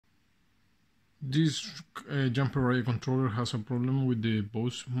This jumper array controller has a problem with the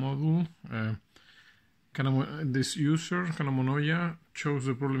BOS module. This user, Kanamonoya, shows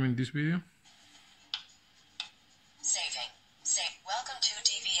the problem in this video. Welcome to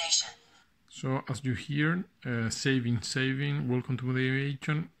deviation. So as you hear, saving, welcome to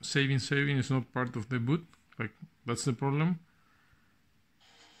deviation. Saving is not part of the boot. Like, that's the problem.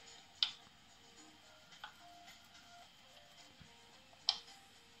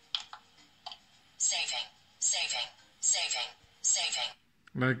 Saving.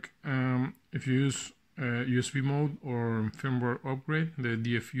 Like, if you use USB mode or firmware upgrade, the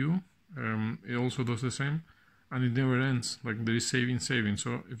DFU, it also does the same, and it never ends. Like, there is saving.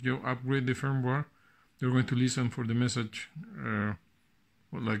 So if you upgrade the firmware, you're going to listen for the message for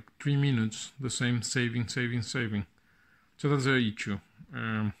like 3 minutes, the same saving. So that's the issue.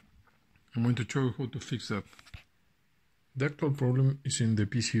 I'm going to show you how to fix that. The actual problem is in the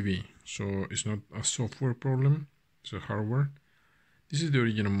PCB, so it's not a software problem, it's a hardware. This is the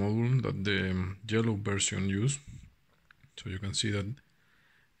original module that the yellow version used. So you can see that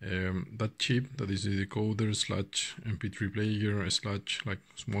that chip, that is the decoder / MP3 player / like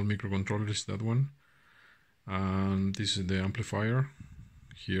small microcontroller, is that one. And this is the amplifier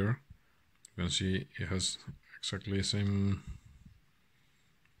here. You can see it has exactly the same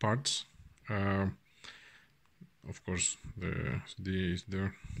parts. Of course, this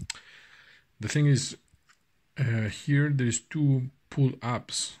there. The thing is, here there is two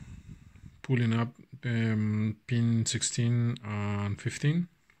pull-ups, pulling up pin 16 and 15,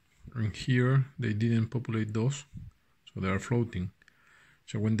 and here they didn't populate those, so they are floating.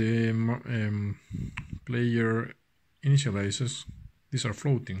 So when the player initializes, these are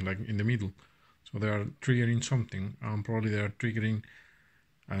floating, like in the middle, so they are triggering something, and probably they are triggering,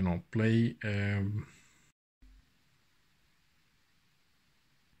 I don't know, play.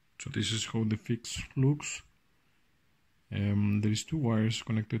 So this is how the fix looks. There is two wires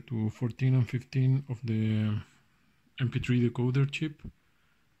connected to 14 and 15 of the MP3 decoder chip,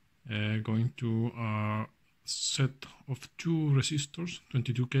 going to a set of two resistors,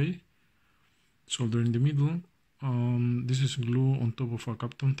 22K, solder in the middle. This is glue on top of a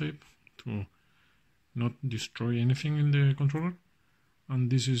Kapton tape to not destroy anything in the controller. And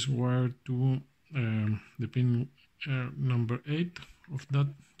this is wired to the pin number 8 of that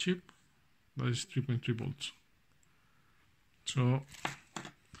chip, that is 3.3 volts. So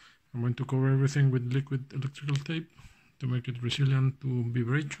I'm going to cover everything with liquid electrical tape to make it resilient to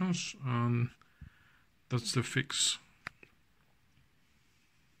vibrations, and that's the fix.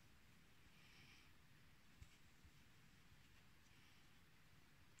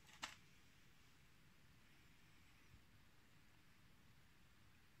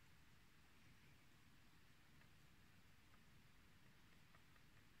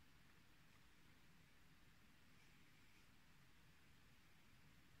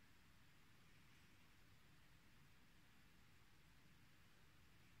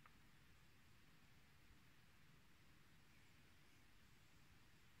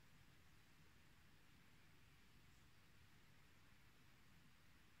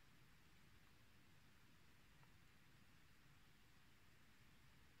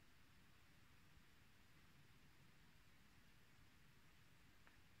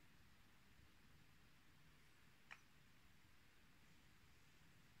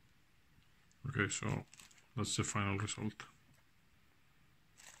 Okay, so that's the final result.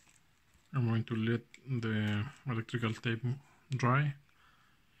 I'm going to let the electrical tape dry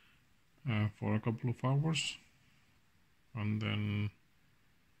for a couple of hours, and then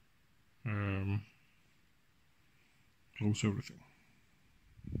close everything.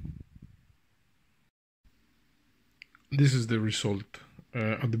 This is the result.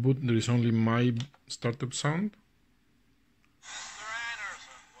 At the boot there is only my startup sound.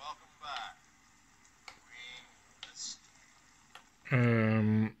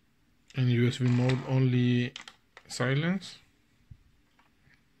 In USB mode only silence,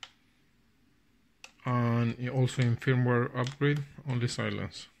 and also in firmware upgrade only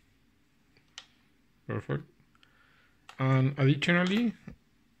silence. Perfect. And additionally,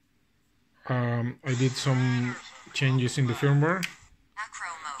 I did some changes in the firmware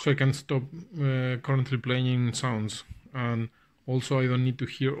so I can stop currently playing sounds, and also I don't need to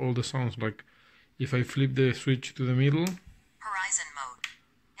hear all the sounds. Like if I flip the switch to the middle, Horizon mode.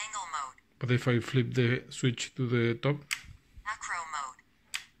 Angle mode. but if I flip the switch to the top, Macro mode.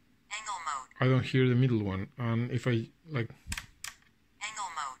 Angle mode. I don't hear the middle one. And if I like Angle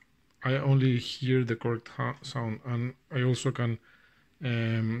mode. I only hear the correct sound, and I also can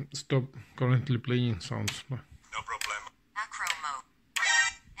stop currently playing sounds. No problem. Macro mode.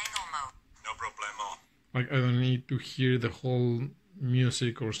 Angle mode. No problem. like I don't need to hear the whole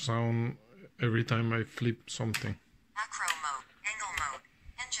music or sound every time I flip something. Macro mode. Angle mode.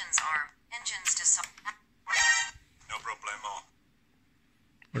 Engines arm. Engines to no problemo.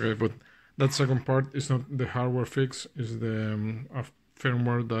 Okay, but that second part is not the hardware fix, is the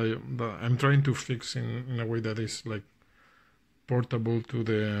firmware that I'm trying to fix in a way that is like portable to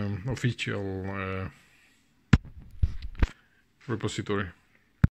the official repository.